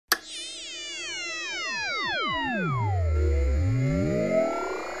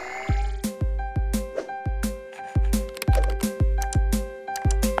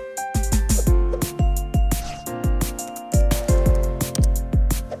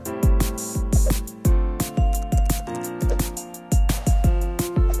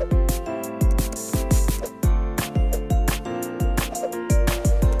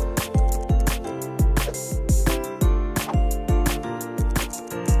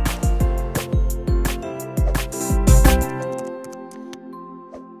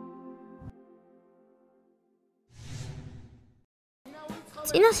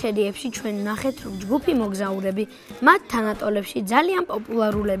წინა სერიებში ჩვენ ნახეთ, რომ ჯგუფი მოგზაურები მათ თანატოლებში ძალიან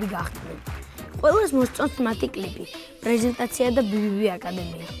პოპულარულები გახდნენ. ყველას მოსწონთ მათი კლიპი, პრეზენტაცია და BBB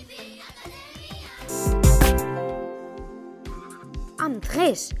აკადემია. ამ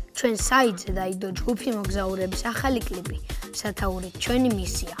დღეს ჩვენ საიტზე დაიდო ჯგუფი მოგზაურების ახალი კლიპი, სათაურით ჩვენი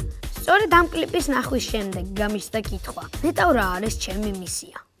მისია. სწორედ ამ კლიპის ნახვის შემდეგ გამისდა კითხვა: ნეტავ რა არის ჩემი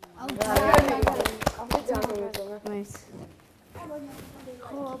მისია?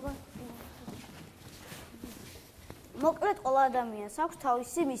 მოკლედ ყველა ადამიანს აქვს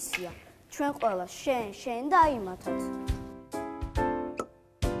თავისი მისია. ჩვენ ყველა შენ და აიმათად.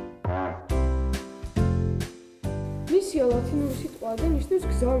 მისია ლათინური სიტყვაა და ნიშნავს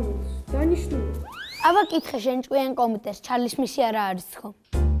გზავნილს. დანიშნული. აბა კითხე შენ ჭკვიან კომიტეს, ჩარლის მისია რა არის ხო?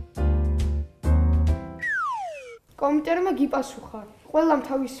 კომიტერმა გიპასუხა. ყველამ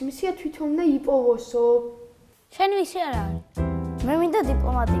თავისი მისია თვითონ უნდა იპოვოსო. შენი მისია რა არის? მე მინდა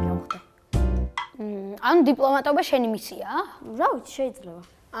დიპლომატი გავხდე. ანუ დიპლომატობა შენი მისიაა? რა ვიცი, შეიძლება.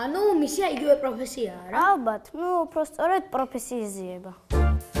 ანუ მისია იგივე პროფესიაა რა? ალბათ, უფრო სწორედ პროფესიიზება.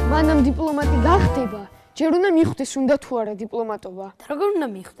 მანამ დიპლომატი გახდება, ჯერ უნდა მიხვდეს უნდა თუ არა დიპლომატობა. როგორ უნდა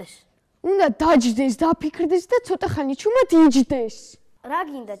მიხვდეს? უნდა დაჯდეს, დაფიქრდეს და ცოტა ხანი ჩუმად იჯდეს. რა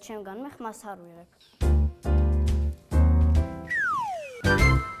გინდა ჩემგან, მე ხმას არ ვიღებ.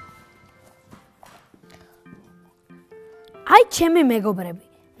 აი ჩემი მეგობრები,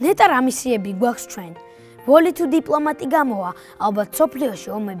 ნეტა რა მისიები გვაქვს ჩვენ. ვოლი თუ დიპლომატი გამოვა, ალბათ სოფლიოში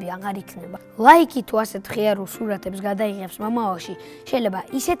ომები აღარ იქნება. ლაიკი თუ ასეთ ღიარულ სურათებს გადაიღებს მომავალში, შეიძლება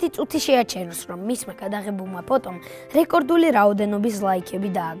ისეთი წუთი შეაჩეროს, რომ მისმა გადაღებულმა ფოტომ რეკორდული რაოდენობის ლაიქები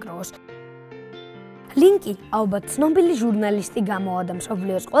დააგროვოს. ლინკი ალბათ ცნობილი ჟურნალისტი გამოვა და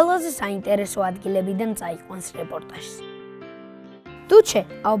მსოფლიოს ყველაზე საინტერესო ადგილებიდან წაიყვანს რეპორტაჟს. დუჩე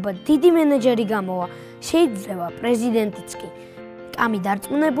ალბათ დიდი მენეჯერი გამოვა, შეიძლება პრეზიდენტიც კი. კამი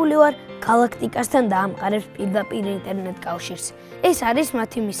დარწმუნებული ვარ, გალაქტიკასთან დაამყარებს პირდაპირ ინტერნეტ კავშირს. ეს არის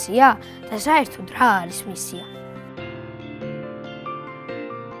მათი მისია და საერთოდ რა არის მისია?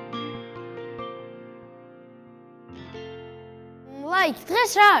 ლაიქ,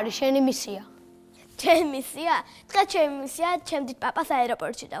 დღეს რა არის შენი მისია? ჩემი მისია? დღეს ჩემი მისია ჩემ დიდ პაპას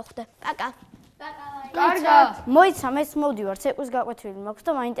აეროპორტში დავხვდე. პაკა. კარგად. მოიცა, მეც მოვდივარ, ცეკვის გაკვეთილი მაქვს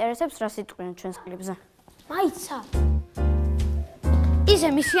და მაინტერესებს რა სიტყვიან ჩვენს კლიპზე. მაიცა. ისე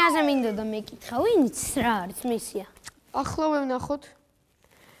მისიაზე მინდა და მეკითხა, ვინ იცის რა არის მისია? ახლა ვნახოთ.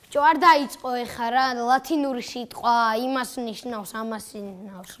 ჯო არ დაიწყო ეხა რა, ლათინური სიტყვა, იმას ნიშნავს, ამას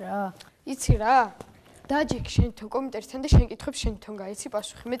ნიშნავს რა. იცი რა? დაჯექ შენთან კომიტერთან და შენ კითხებს შენთან გაიცი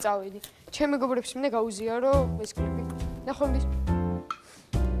პასუხი, მე წავედი. ჩემ მეგობრებს მინდა გაუზიარო ეს კლიპი. ნახვამდის.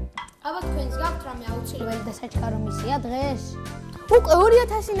 აბა თქვენს გაქვთ რამე აუცილებელი და საჩქარო მისია დღეს? უკვე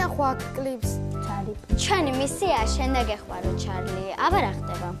 2000 ნახვა აქ კლიპს. ჩარი. ჩვენი მისია შენ და გეხმარო ჩარლი. აბა რა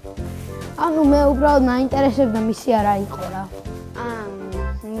ხდება? ანუ მე უბრალოდ მაინტერესებდა მისია რა იყო რა.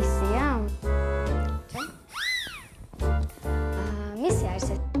 მისია? მისია არის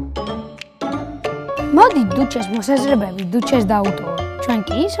ეს. მოდი დუჩეს მოსაზრებები დუჩეს დაუტოვოთ. ჩვენ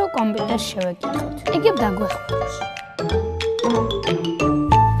კი ისო კომპიუტერს შევეკითხოთ. იგივე დაგვეხმაროს.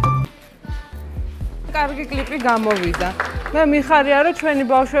 კარგი კლიპი გამოვიდა. მე მიხარია რომ ჩვენი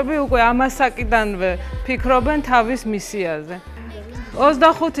ბავშვები უკვე ამასაკიდანვე ფიქრობენ თავის მისიაზე.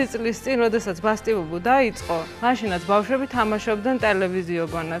 25 წლის წინ, როდესაც ბასტიუბუ დაიწყო, მაშინაც ბავშვები თამაშობდნენ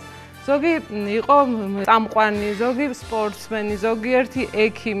ტელევიზიოგონას. ზოგი იყო წამყვანი, ზოგი სპორტსმენი, ზოგიერთი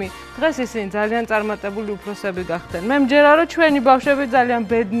ექიმი. დღეს ისინი ძალიან წარმატებული უფროსები გახდნენ. მე მჯერა რომ ჩვენი ბავშვები ძალიან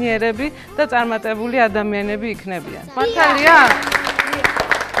ბედნიერები და წარმატებული ადამიანები იქნებიან. მართალია?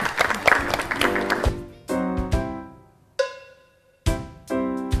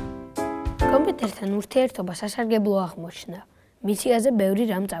 კომპიუტერთან ურთიერთობა სასარგებლო აღმოჩნდა. მისიაზე ბევრი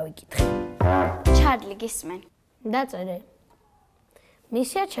რამ წავიკითხე. ჩარლი გისმენ. დაწერე.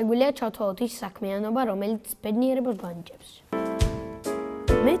 მისია შეგვიძლია ჩავთვალოთ ის საქმიანობა, რომელიც ბედნიერებას განიჭებს.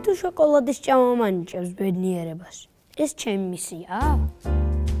 მე თუ შოკოლადის ჭამა მანიჭებს ბედნიერებას. ეს ჩემი მისიაა?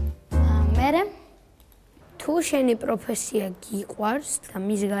 მერე? თუ შენი პროფესია გიყვარს და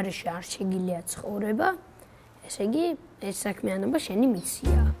მის გარეშე არ შეგიძლია ცხოვრება, ესე იგი ეს საქმიანობა შენი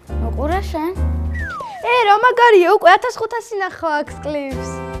მისიაა. მოყურე შენ? რა მაგარია, უკვე 1500 ნახვა აქ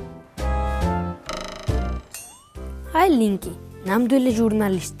კლიპს. აი ლინკი, ნამდვილი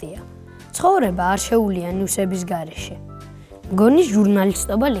ჟურნალისტია. ცხოვრება არ შეუულია ნიუსების გარეშე. მგონი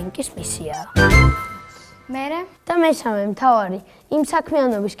ჟურნალისტობა ლინკის მისიაა. მერე? და მესამე მთავარი, იმ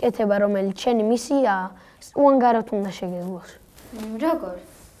საქმიანობის კეთება, რომელიც შენი მისიაა, უანგაროდ უნდა შეგეძლოს. როგორ?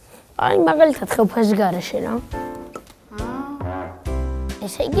 აი მაგალითად ხელფასის გარეშე რა.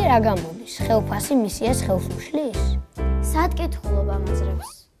 ესე იგი რა გამოდის? ხელფასი მისიას ხელს უშლის? სად კითხულობ ამაზრებს?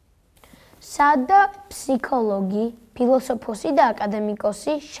 სადა ფსიქოლოგი, ფილოსოფოსი და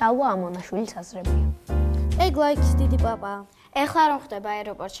აკადემიკოსი შალვა ამონაშვილის აზრებია. ეგ ლაიქის დიდი პაპა. ეხლა რომ ხდება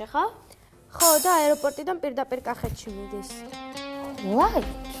აეროპორტში, ხო? ხო, და აეროპორტიდან პირდაპირ კახეთში მიდის.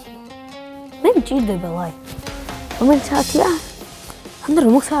 ლაიქი? მე მჭირდება ლაიქი. რომელი საათია? ან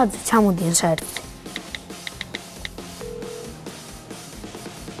რომელ საათზე ჩამოდიან საერთოდ?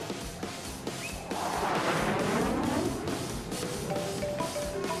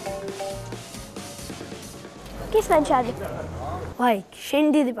 კისმენ ჩალი. ლაიქი, შენი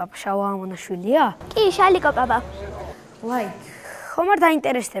დიდი პაპა შალვა ამონაშვილია? კი, შალიკო პაპა. ლაიქი, ხომ არ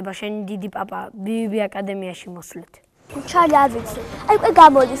დაინტერესდება შენი დიდი პაპა BBB აკადემიაში მოსვლით? ჩალი არ ვიცი. აი უკვე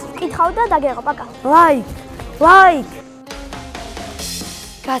გამოდის. ვკითხავ და დაგეღო, პაკა. ლაიქი.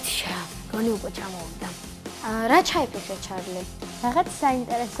 კაცია, გონი უკვე ჩამოვიდა. რა ჩაიფიქრე ჩარლი? რაღაც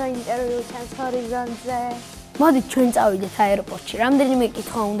საინტერესო ინტერვიუ ჩანს ჰორიზონტზე. მოდით ჩვენ წავიდეთ აეროპორტში. რამდენიმე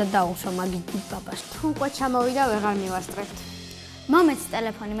კითხვა უნდა დაუსვა მაგის დიდ პაპას. თუ უკვე ჩამოვიდა, ვეღარ მივასწრებთ. მომეც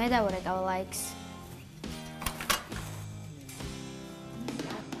ტელეფონი, მე დავურეკავ ლაიქს.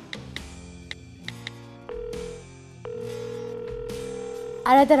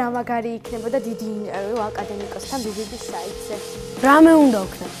 არადა რა მაგარი იქნებოდა დიდი ინტერვიუ აკადემიკოსთან BBB-ის საიტზე. რამე უნდა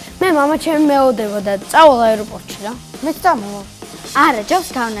ვქნა? მე მამა ჩემი მეოდებოდა, წავალ აეროპორტში რა. მეც დამოვა. არა, ჯობს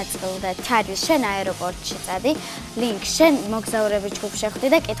გავნაწყილდა. ჩარლის შენ აეროპორტში წადი, ლინკ შენ მოგზაურების ჯგუფში ხვდი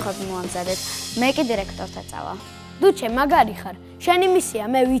და კითხვები მოამზადეთ. მე კი დირექტორთან წავალ. დუჩე, მაგარი ხარ. შენი მისია,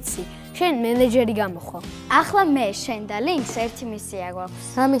 მე ვიცი. შენ მენეჯერი გამოხო. ახლა მე შენ და ლინკს ერთი მისია გვაქვს.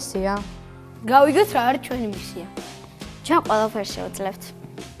 რა მისია? გავიგოთ რა არის ჩვენი მისია. ჩვენ ყველაფერს შევძლებთ.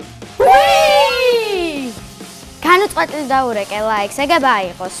 განუწყვეტლი დაურეკე ლაიქს, ეგება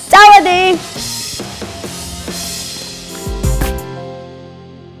აიღოს. წავედი!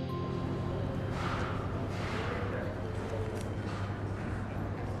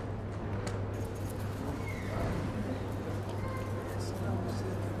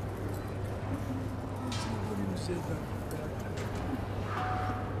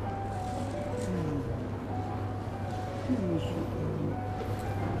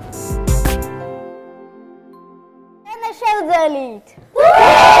 შევძელით.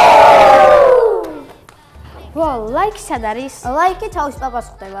 ვა, ლაიქი სად არის? ლაიქი თავის პაპას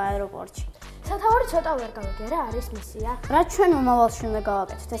ხვდება აეროპორტში. სათავარი ცოტა ვერ გავიგე, რა არის მისია? რა ჩვენ მომავალში უნდა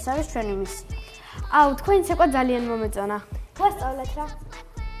გავაკეთოთ, ეს არის ჩვენი მისია. აუ, თქვენი ცეკვა ძალიან მომეწონა. გვასწავლეთ რა.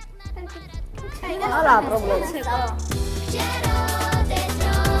 არა პრობლემა.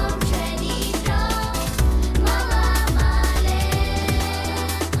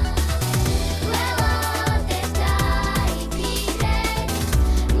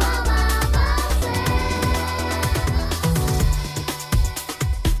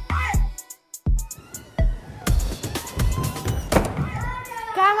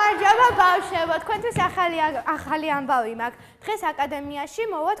 გამარჯობა ბავშვებო, თქვენთვის ახალი ამბავი მაქვს. დღეს აკადემიაში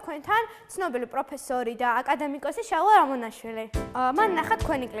მოვა თქვენთან ცნობილი პროფესორი და აკადემიკოსი შალვა ამონაშვილი. მან ნახა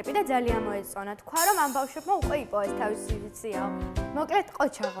თქვენი კლიპი და ძალიან მოეწონა. თქვა რომ ამ ბავშვებმა უკვე იპოვეს თავისი ვიზიაო. მოკლედ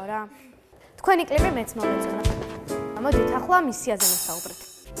ყოჩაღო რა. თქვენი კლიპი მეც მომეწონა. მოდით ახლა მისიაზე ვისაუბრეთ.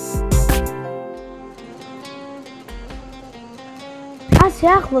 ასე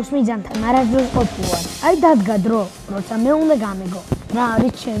ახლოს მიზანთან არასდროს ყოფილვარ. აი დადგა დრო, როცა მე უნდა გამეგო. რა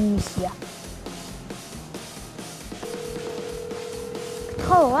არის ჩემი მისია?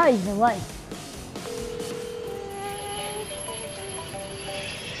 ხო, აიღე, ლაიქ.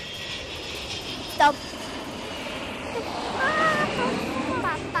 Stop.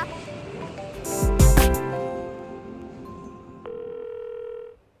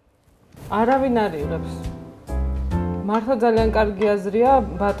 არავინ არ იღებს. მართლა ძალიან კარგი აზრია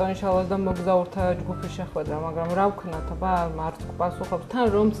ბატონ შალვას და მოგზაურთა ჯგუფის შეხვედრა, მაგრამ რა ვქნათ, აბა არ პასუხობს. თან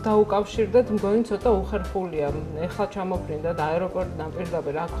რომც დაუკავშირდეთ, მგონი ცოტა უხერხულია. ეხლა ჩამოფრინდა და აეროპორტიდან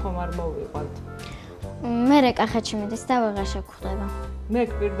პირდაპირ აქ ხომ არ მოვიყვანთ. მე კახეთში მიდის და ვეღარ შეგხვდება. მე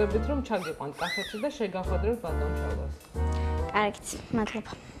გპირდებით რომ ჩაგიყვანთ კახეთში და შეგახვედრებთ ბატონ შალვას. კარგით,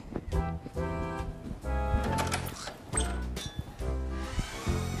 მადლობა.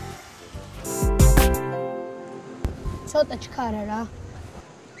 ცოტა ჩქარა რა.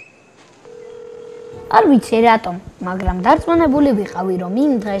 არ ვიცი რატომ, მაგრამ დარწმუნებული ვიყავი რომ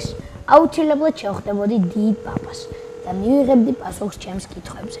იმ დღეს აუცილებლად შევხვდებოდი დიდ პაპას და მივიღებდი პასუხს ჩემს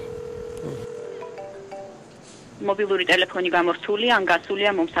კითხვებზე. მობილური ტელეფონი გამორთულია ან გასულია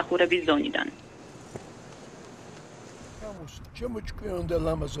მომსახურების ზონიდან. შემოჭკვიან და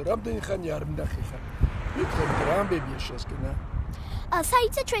ლამაზო, რამდენი ხანი არ მნახიხა. მითხარით რა ამბებია შესკენა?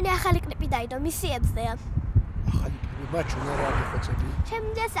 საიტზე ჩვენი ახალი კლიპი დაიდო მისიებზეა. ახალი კლიპი მაჩვენა რა გიხოცები?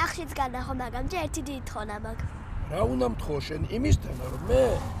 ჩემს სახლშიც განახო, მაგრამ ჯერ ერთი დიდი თხოვნა მაქვს. რა უნდა მთხოვ შენ იმისთან რომ მე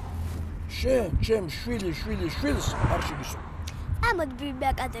შენ ჩემ შვილს არ შეგისო. ამოდი BBB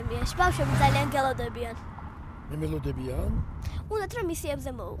აკადემიაში ბავშვები ძალიან გელოდებიან. მე მელოდებიან? უნდათ რომ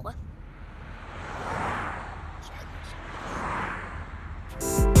მისიებზე მოუყვე.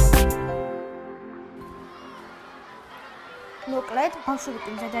 მოკლედ, ბავშვები კი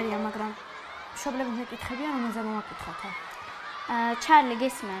მზად არიან, მაგრამ მშობლები მეკითხებიან, რომელზე მომაკითხოთ. ჩარლი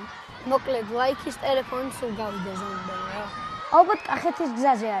გისმენ. მოკლედ, ლაიქის ტელეფონი სულ გავიდა ზონდან რა. ალბათ კახეთის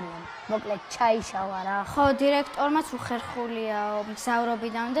გზაზე არიან. მოკლედ, ჩაიშალა რა. ხო, დირექტორმაც უხერხულიაო,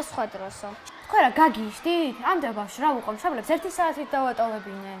 მგზავრობიდან და სხვა დროსო. თქვენ რა გაგიჟდით? ამდენ ბავშვს რა უყო, მშობლებს 1 საათით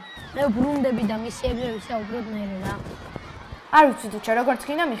დავატოვებინე. მე ბრუნდები და მისიებზე ვისაუბროთ მერე რა. არ ვიცი თუჩა, როგორც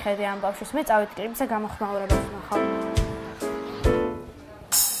გინდა მიხედე ამ ბავშვს, მე წავით კლიპზე გამოხმაურებას ვნახავ.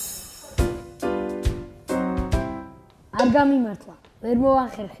 არ გამიმართლა, ვერ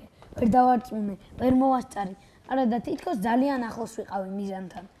მოვახერხე, ვერ დავარწმუნე, ვერ მოვასწარი, არა და თითქოს ძალიან ახლოს ვიყავი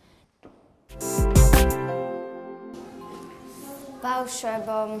მიზანთან.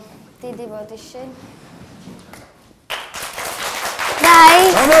 ბავშვებო, დიდი ბოდიში. დაი,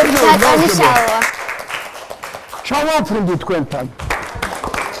 ჩატანიშალა. ჩავაფრინდი თქვენთან.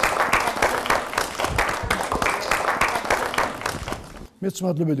 მეც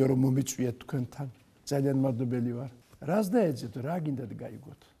მადლობელი რომ მომიწვიეთ თქვენთან. ძალიან მადლობელი ვარ. რას დაეძებთ, რა გინდათ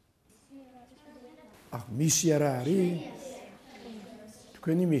გაიგოთ? მისია რა არის?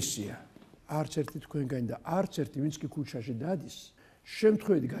 თქვენი მისია. არც ერთი თქვენგანი და არც ერთი ვინც კი ქუჩაში დადის,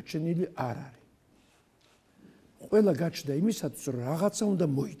 შემთხვევით გაჩენილი არ არის. ყველა გაჩნდა იმისათვის, რომ რაღაცა უნდა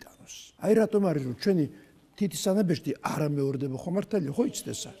მოიტანოს. აი რატომ არის რომ ჩვენი თითისანაბეშტი არ მეორდება ხო მართალია, ხო იცით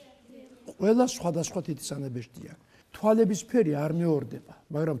ესა? ყველა სხვადასხვა თითისანაბეშტია. თვალების ფერი არ მეორდება,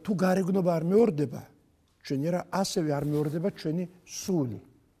 მაგრამ თუ გარეგნობა არ მეორდება, ჩვენი რა ასევე არ მეორდება ჩვენი სული.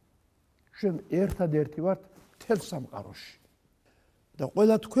 ჩვენ ერთადერთი ვართ მთელ სამყაროში. და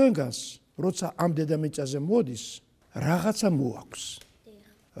ყველა თქვენგანს, როცა ამ დედამიწაზე მოდის, რაღაცა მოაქვს.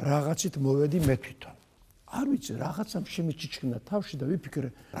 რაღაცით მოვედი მე თვითონ. არ ვიცი, რაღაცამ შემიჩიჩქნა თავში და ვიფიქრე,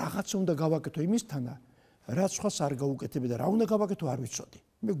 რაღაცა უნდა გავაკეთო იმისთანა, რაც სხვას არ გაუკეთებია და რა უნდა გავაკეთო არ ვიცოდი.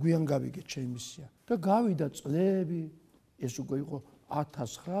 მე გვიან გავიგე ჩემი მისია და გავიდა წლები, ეს უკვე იყო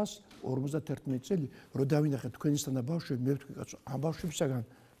 1951 წელი, რომ დავინახე თქვენისთან და ბავშვები, მე ვთქვი, კაცო, ამ ბავშვებისაგან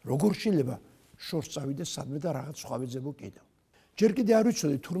როგორ შეიძლება შორს წავიდე სადმე და რაღაც სხვა ვეძებო კიდევ. ჯერ კიდე არ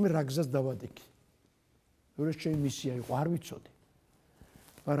ვიცოდი თურმე რა გზას დავადექი. როდეს ჩემი მისია იყო, არ ვიცოდი.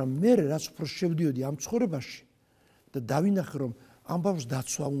 მაგრამ მე რაც უფრო შევდიოდი ამ ცხოვრებაში და დავინახე რომ ამ ბავშვს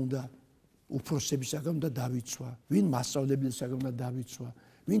დაცვა უნდა, უფროსებისაგან უნდა დავიცვა, ვინ მასწავლებელისაგან უნდა დავიცვა,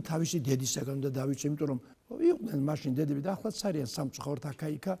 ვინ თავისი დედისაგან უნდა დავიცვა, იმიტომ რომ იყვნენ მაშინ დედები და ახლაც არიან სამწუხაროდ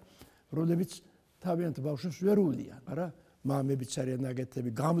აქა-იქა, რომლებიც თავიანთ ბავშვებს ვერ უვლიან, არა? მამებიც არიან აგეთები,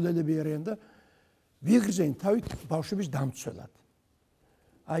 გამლელები არიან და ვიგრძენ თავით ბავშვების დამცველად.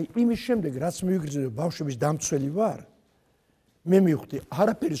 აი იმის შემდეგ, რაც მივიგრძნე ბავშვების დამცველი ვარ, მე მივხვდი,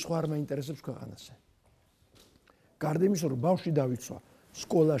 არაფერი სხვა არ მაინტერესებს ქვეყანაზე. გარდა იმისა, რომ ბავშვი დავიცვა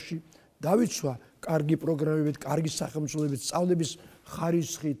სკოლაში, დავიცვა კარგი პროგრამებით, კარგი სახელმწიფოებით, სწავლების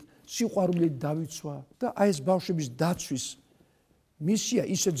ხარისხით, სიყვარულით დავიცვა და აი ეს ბავშვების დაცვის მისია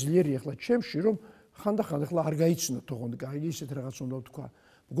ისე ძლიერია ახლა ჩემში, რომ ხანდახან ახლა არ გაიცნოთ თქო, კარგი ისეთ რაღაც უნდა ვთქვა.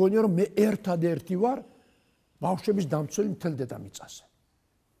 მგონია რომ მე ერთადერთი ვარ ბავშვების დამცველი მთელ დედამიწაზე.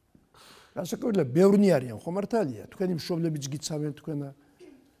 რასაკვირველია, ბევრნი არიან, ხო მართალია? თქვენი მშობლებიც გიცავენ თქვენა,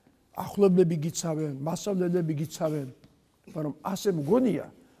 ახლობლები გიცავენ, მასწავლებლები გიცავენ, მაგრამ ასე მგონია,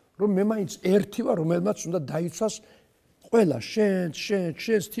 რომ მე მაინც ერთი ვარ, რომელმაც უნდა დაიცვას ყველა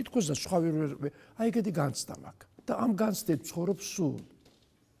შენს თითქოს და სხვა აი ეგეთი განცდა მაქვს. და ამ განცდით ცხოვრობ სულ.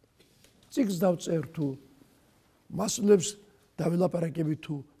 წიგნს დავწერ თუ, მასწავლებლებს დავილაპარაკები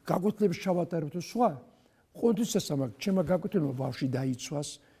თუ, გაკვეთილებს ჩავატარებ თუ სხვა, ყოველთვის ესა მაქვს, ჩემმა გაკვეთილმა ბავშვი დაიცვას,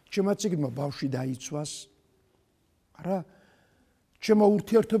 ჩემმა წიგნმა ბავშვი დაიცვას, არა? ჩემმა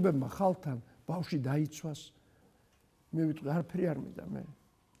ურთიერთობებმა ხალხთან ბავშვი დაიცვას. მე ვიტყვი, არაფერი არ მინდა მე.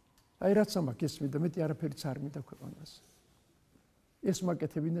 აი რაც ამაქვს ეს მინდა, მეტი არაფერიც არ მინდა ქვეყანას. ეს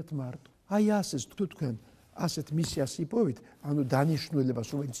მაკეთებინათ მარტო. აი ასეს თქვენ ასეთ მისიას იპოვით, ანუ დანიშნულებას,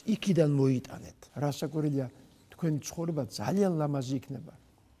 რომელიც იქიდან მოიტანეთ. რასაკვირველია, თქვენი ცხოვრება ძალიან ლამაზი იქნება.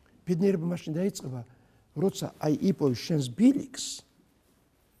 ბედნიერება მაშინ დაიწყება, როცა აი იპოვი შენს ბილიკს,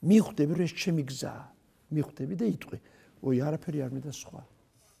 მიხვდები, რომ ეს ჩემი გზაა. მიხვდები და იტყვი, ой, არაფერი არ მინდა სხვა.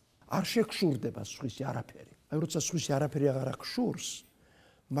 არ შეგშურდება სხვისი არაფერი. აი როცა სხვისი არაფერი აღარ აღშურს,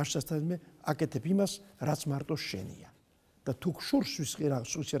 მასასთან მე აკეთებ იმას, რაც მარტო შენია. და თუ გშურს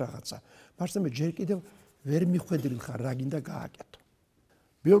სხვისი რაღაცა, მასთან მე ჯერ კიდევ ვერ მიხვედრილ ხარ, რა გინდა გააკეთო.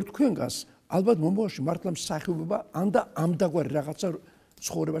 ბევრ თქვენგანს ალბათ მომავალში მართლა მსახიობობა ან და ამ დაგვარი რაღაცა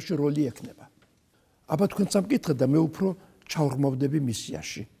ცხოვრებაში როლი ექნება. აბა თქვენ წამკითხეთ და მე უფრო ჩავრმავდები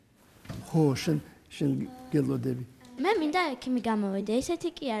მისიაში. ხო, შენ გელოდები. მე მინდა ექიმი გამოვიდე, ისეთი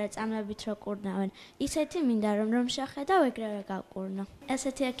კი არა წამებით რო კურნავენ. ისეთი მინდა რომ შეხედავ ეგრევე გავკურნო.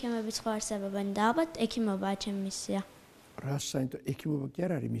 ესეთი ექიმები სხვა არსებობენ და ალბათ ექიმობაა ჩემი მისია. რა საინტერესო ექიმობა კი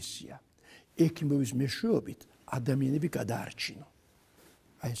არ არის მისია. ექიმობის მეშვეობით ადამიანები გადაარჩინო.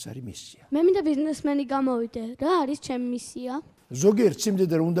 აი ეს არის მისია. მე მინდა ბიზნესმენი გამოვიდე. რა არის ჩემი მისია? ზოგიერთ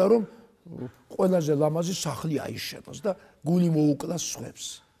სიმდიდრე უნდა რომ ყველაზე ლამაზი სახლი აიშენოს და გული მოუკლას სხვებს.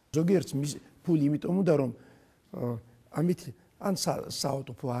 ზოგიერთ ფული იმიტომ უნდა რომ ამით ან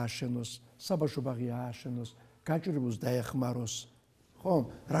საავტოფო ააშენოს, საბავშვო ბაღი ააშენოს, გაჭირებულს დაეხმაროს, ხო?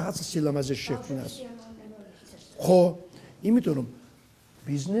 რაღაცა სილამაზე შექმნას. ხო, იმიტომ რომ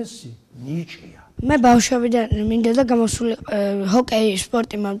ბიზნესი ნიჭია. მე ბავშვობიდან მინდა და გამოსული ჰოკეი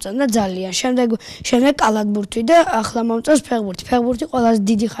სპორტი მომწონდა ძალიან. შემდეგ კალათბურთი და ახლა მომწონს ფეხბურთი. ფეხბურთი ყველაზე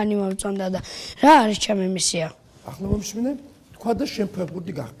დიდი ხანი მომწონდა და რა არის ჩემი მისია? ახლა მომსმინე, თქვა და შენ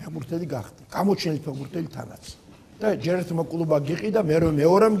ფეხბურთელი გახდი. გამოჩენილი ფეხბურთელი თანაც. და ჯერ ერთმა კლუბმა გიყიდა, მე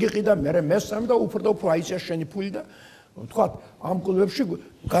მეორემ გიყიდა, მე მესამე და უფრო და უფრო აიცია შენი ფული და თქვა ამ კლუბებში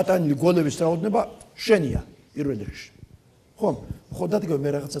გატანილი გოლების რაოდენობა შენია პირველ რიგში. ხო დადგა მე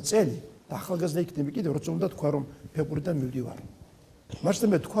რაღაცა წელი და ახალგაზრდა იქნები კიდე როცა უნდა თქვა რომ ფეხბურთიდან მივდივარ. მაშინ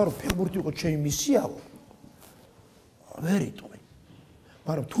მე თქვა რომ ფეხბურთი იყო ჩემი მისია. ვერ იტყვი.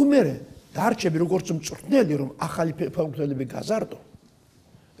 მაგრამ თუ მე დარჩები როგორც მწვრთნელი რომ ახალი ფეხბურთელები გაზარდო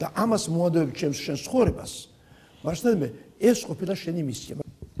და ამას მოადოვებ შენ ცხოვრებას, მაშინ მე ეს ყოფილა შენი მისია.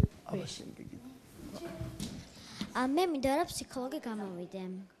 მე მინდა რომ ფსიქოლოგი გამოვიდე.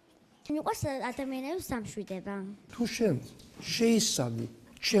 მიყვარს ადამიანების სამშვიდება. თუ შენ შეისწავლი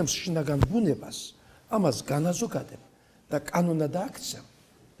ჩემს შინაგან ბუნებას, ამას განაზოგადებ და კანონად აქცევ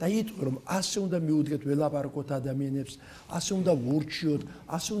და იტყვი რომ ასე უნდა მიუდგეთ ველაპარაკოთ ადამიანებს, ასე უნდა ვურჩიოთ,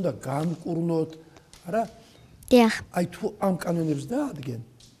 ასე უნდა განკურნოთ, არა? დიახ. აი თუ ამ კანონებს დაადგენ,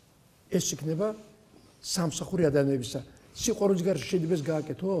 ეს იქნება სამსახური ადამიანებისა. სიყვარულის გარშე შედიბეს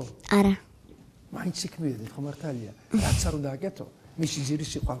გააკეთო? არა. მაინც იქმნიეთ, ხო მართალია? რაც არ უნდა აკეთო, მისი ძირი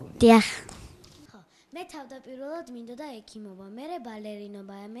სიყვარული. დიახ. მე თავდაპირველად მინდოდა ექიმობა, მერე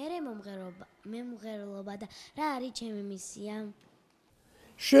ბალერინობა, მერე მომღერლობა და რა არის ჩემი მისია?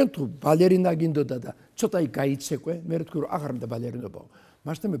 შენ თუ ბალერინა გინდოდა და ცოტა გაიცეკვე, მე თქვი რომ აღარ მინდა ბალერინობაო.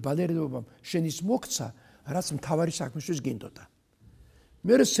 მაშინ მე ბალერინობამ შენ ის მოგცა, რაც მთავარი საქმისთვის გინდოდა.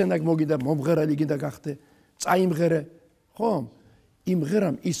 მერე სცენაგ მოგიდა, მომღერალი გინდა გახდე, წაიმღერე, ხო?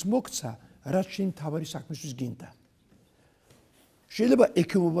 იმღერამ ის მოგცა, რაც შენ მთავარი საქმისთვის გინდა. შეიძლება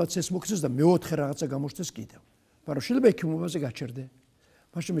ექიმობაც ეს მოგცეს და მეოთხე რაღაცა გამოჩნდეს კიდევ. მაგრამ შეიძლება ექიმობაზე გაჩერდე.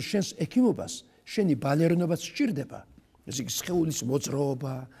 მაშინ მე შენს ექიმობას, შენი ბალერინობაც სჭირდება. ეს იგი სხეულის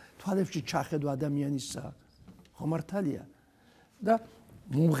მოძრაობა, თვალებში ჩახედვა ადამიანისა, ხო მართალია? და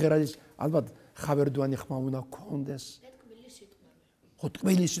მომღერალის ალბათ ხავერდოვანი ხმა უნდა გქონდეს. ხო,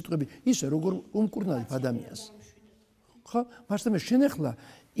 ტკბილი სიტყვები, ისე როგორ უმკურნალებ ადამიანს. ხო, მაშინ მე შენ ახლა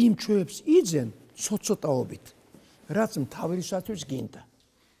იმ ჩვევებს იძენ ცოტ-ცოტაობით. რაც მთავრისათვის გინდა.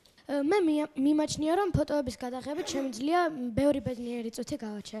 მე მიმაჩნია რომ ფოტოების გადაღებით შემიძლია ბევრი ბედნიერი წუთი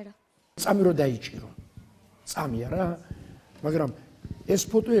გავაჩერა. წამი რო დაიჭირო. წამია რა. მაგრამ ეს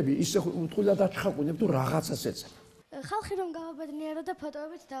ფოტოები ისე უთხოვდა დაჩხაკუნებ თუ რაღაცას ეწევ. ხალხი რომ გავაბედნიერო და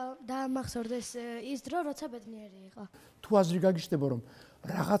ფოტოებით დაამახსოვრდეს ის დრო, როცა ბედნიერი იყო. თუ აზრი გაგიჩნდება რომ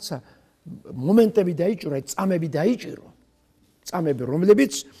რაღაცა მომენტები დაიჭირო, აი წამები დაიჭირო. წამები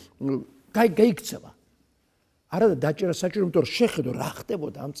რომლებიც გაიქცევა. არა და დაჭერა საჭირო, იმიტომ რომ შეხედო რა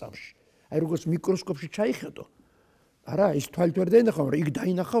ხდებოდა ამ წამში. აი როგორც მიკროსკოპში ჩაიხედო. არა, ის თვალით ვერ დაინახავ, მაგრამ იქ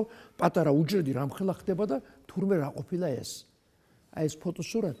დაინახავ პატარა უჯრედი რამხელა ხდება და თურმე რა ყოფილა ეს. აი ეს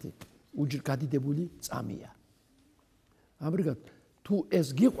ფოტოსურათი გადიდებული წამია. ამრიგად, თუ ეს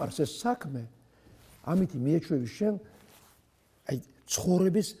გიყვარს ეს საქმე, ამით მიეჩვევი შენ აი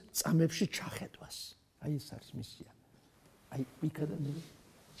ცხოვრების წამებში ჩახედვას. აი ეს არის მისია. აი მიკადამი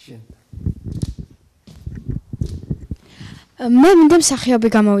შენ. მე მინდა მსახიობი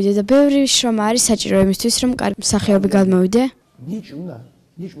გამოვიდე და ბევრი შრომა არის საჭირო იმისთვის, რომ მსახიობი გამოვიდე. ნიჭი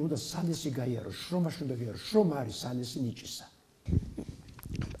უნდა სალესი გაიარო, შრომაში უნდა გაიარო, შრომა არის სალესი ნიჭისა.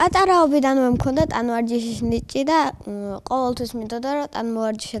 პატარაობიდანვე მქონდა ტანვარჯიშის ნიჭი და ყოველთვის მინდოდა რომ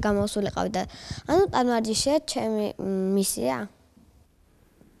ტანვარჯიშე გამოსულიყავი და ანუ ტანვარჯიშეა ჩემი მისია.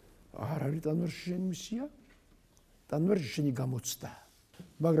 არ არის ტანვარჯიშე მისია? ტანვარჯიშე შენი გამოცდა.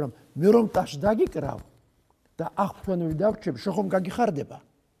 მაგრამ მე რომ ტაშ დაგიკრავ და აღფრთოვანები დავრჩებ, შენ ხომ გაგიხარდება.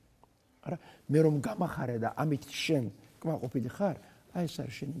 არა, მე რომ გამახარე და ამით შენ კმაყოფილი ხარ, აი ეს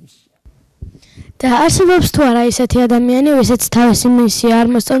არის შენი მისია. და არსებობს თუ არა ისეთი ადამიანი, ვისაც თავისი მისია არ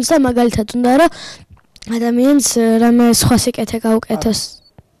მოსწონს და მაგალითად უნდა რომ ადამიანს რამე სხვა სიკეთე გაუკეთოს.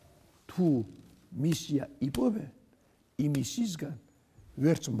 თუ მისია იპოვე იმისისგან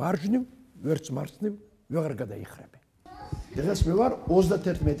ვერც მარჯვნივ, ვერც მარცხნივ ვეღარ გადაიხრები. დღეს მე ვარ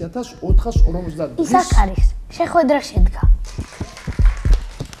 31450. ისაკ არის, შეხვედრა შედგა.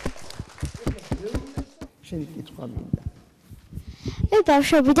 შენი კითხვა მინდა. მე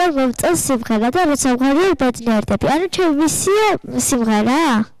ბავშვობიდან მომწონს სიმღერა და როცა ვღარიებ ბედნიერდები. ანუ ჩემი მისია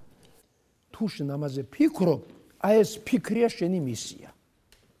სიმღერაა? თუ შენ ამაზე ფიქრობ, აი ეს ფიქრია შენი მისია.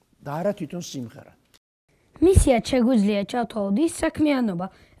 და არა თვითონ სიმღერა. მისიად შეგვიძლია ჩავთვალოთ ის საქმიანობა,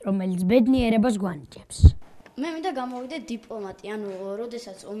 რომელიც ბედნიერებას გვანიჭებს. მე მინდა გამოვიდე დიპლომატი, ანუ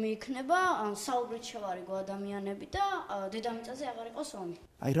როდესაც ომი იქნება, საუბრით შევარიგო ადამიანები და დედამიწაზე აღარ იყოს ომი.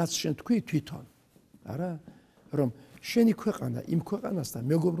 აი რაც შენ თქვი თვითონ, არა? რომ შენი ქვეყანა იმ ქვეყანასთან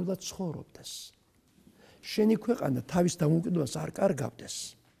მეგობრულად ცხოვრობდეს. შენი ქვეყანა თავის დამოუკიდებლობას არ კარგავდეს.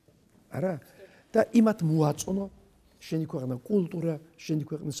 არა? და იმათ მოაწონო შენი ქვეყანა კულტურა, შენი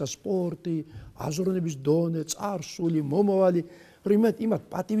ქვეყნის სპორტი, აზროვნების დონე, წარსული, მომავალი, რომ იმათ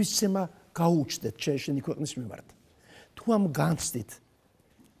პატივისცემა გაუჩნდეთ შენი ქვეყნის მიმართ. თუ ამ განცდით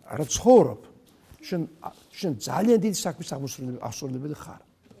არა ცხოვრობ, შენ ძალიან დიდი საქმის აღმასრულებელი ხარ.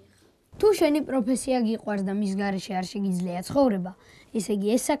 თუ შენი პროფესია გიყვარს და მის გარეშე არ შეგიძლია ცხოვრება, ესე იგი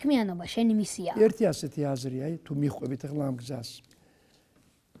ეს საქმიანობა შენი მისია. ერთი ასეთი აზრია, თუ მიხვებით ახლა ამ გზას.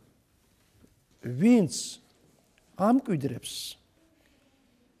 ვინც ამკვიდრებს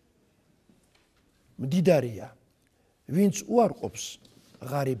მდიდარია, ვინც უარყოფს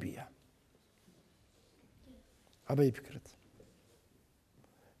ღარიბია. აბა იფიქრეთ.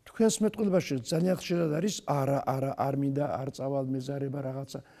 თქვენს მეტყველებაში ძალიან ხშირად არის არ მინდა არ წავალ მეზარება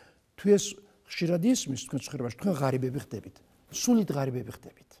რაღაცა. თუ ეს ხშირად ისმის თქვენ ცხოვრებაში, თქვენ ღარიბები ხდებით. სულით ღარიბები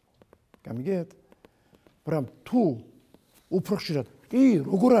ხდებით. გამიგეთ? მაგრამ თუ უფრო ხშირად კი,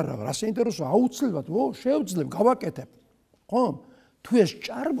 როგორ არა, რა საინტერესოა, აუცილებლად, შევძლებ, გავაკეთებ. ხომ? თუ ეს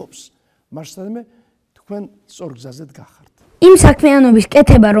ჭარბობს, მასშტაბზე თქვენ სწორ გზაზე გახართ. იმ საქმიანობის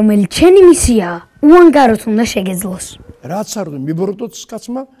კეთება, რომელიც შენი მისიაა, უანგაროდ უნდა შეგეძლოს. რაც არ უნდა მიბოროტოთ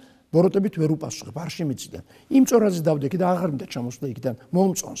კაცმა, ბოროტებით ვერ უპასუხებ, არ შემიძლია. იმ წორაზე დავდექი და აღარ მინდა ჩამოსვლა იქიდან,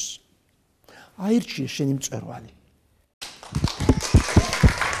 მომწონს. აირჩიე შენი მწვერვალი.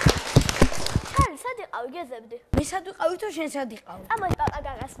 სად იყავი გეზებდი? მე სად ვიყავი თუ შენ სად იყავი? ამოი პაპა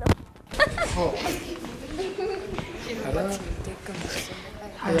გაგასნო. ხო.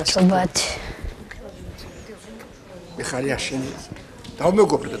 ალბათ. ეხლა შენ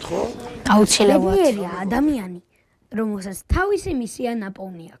დავმეგობრდეთ, ხო? აუცილებლად. ბედნიერია ადამიანი, რომელსაც თავისი მისია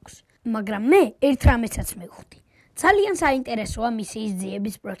ნაპოვნი აქვს. მაგრამ მე ერთ რამესაც მივხვდი. ძალიან საინტერესოა მისიის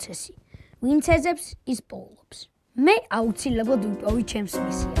ძიების პროცესი. ვინც ეძებს, ის პოულობს. მე აუცილებლად ვიპოვი ჩემს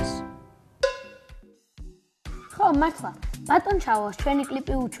მისიას. ხო, მართლა. ბატონ ჩარლს ჩვენი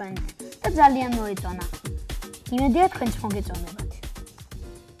კლიპი უჩვენეთ და ძალიან მოეწონა. იმედია თქვენც მოგეწონებათ.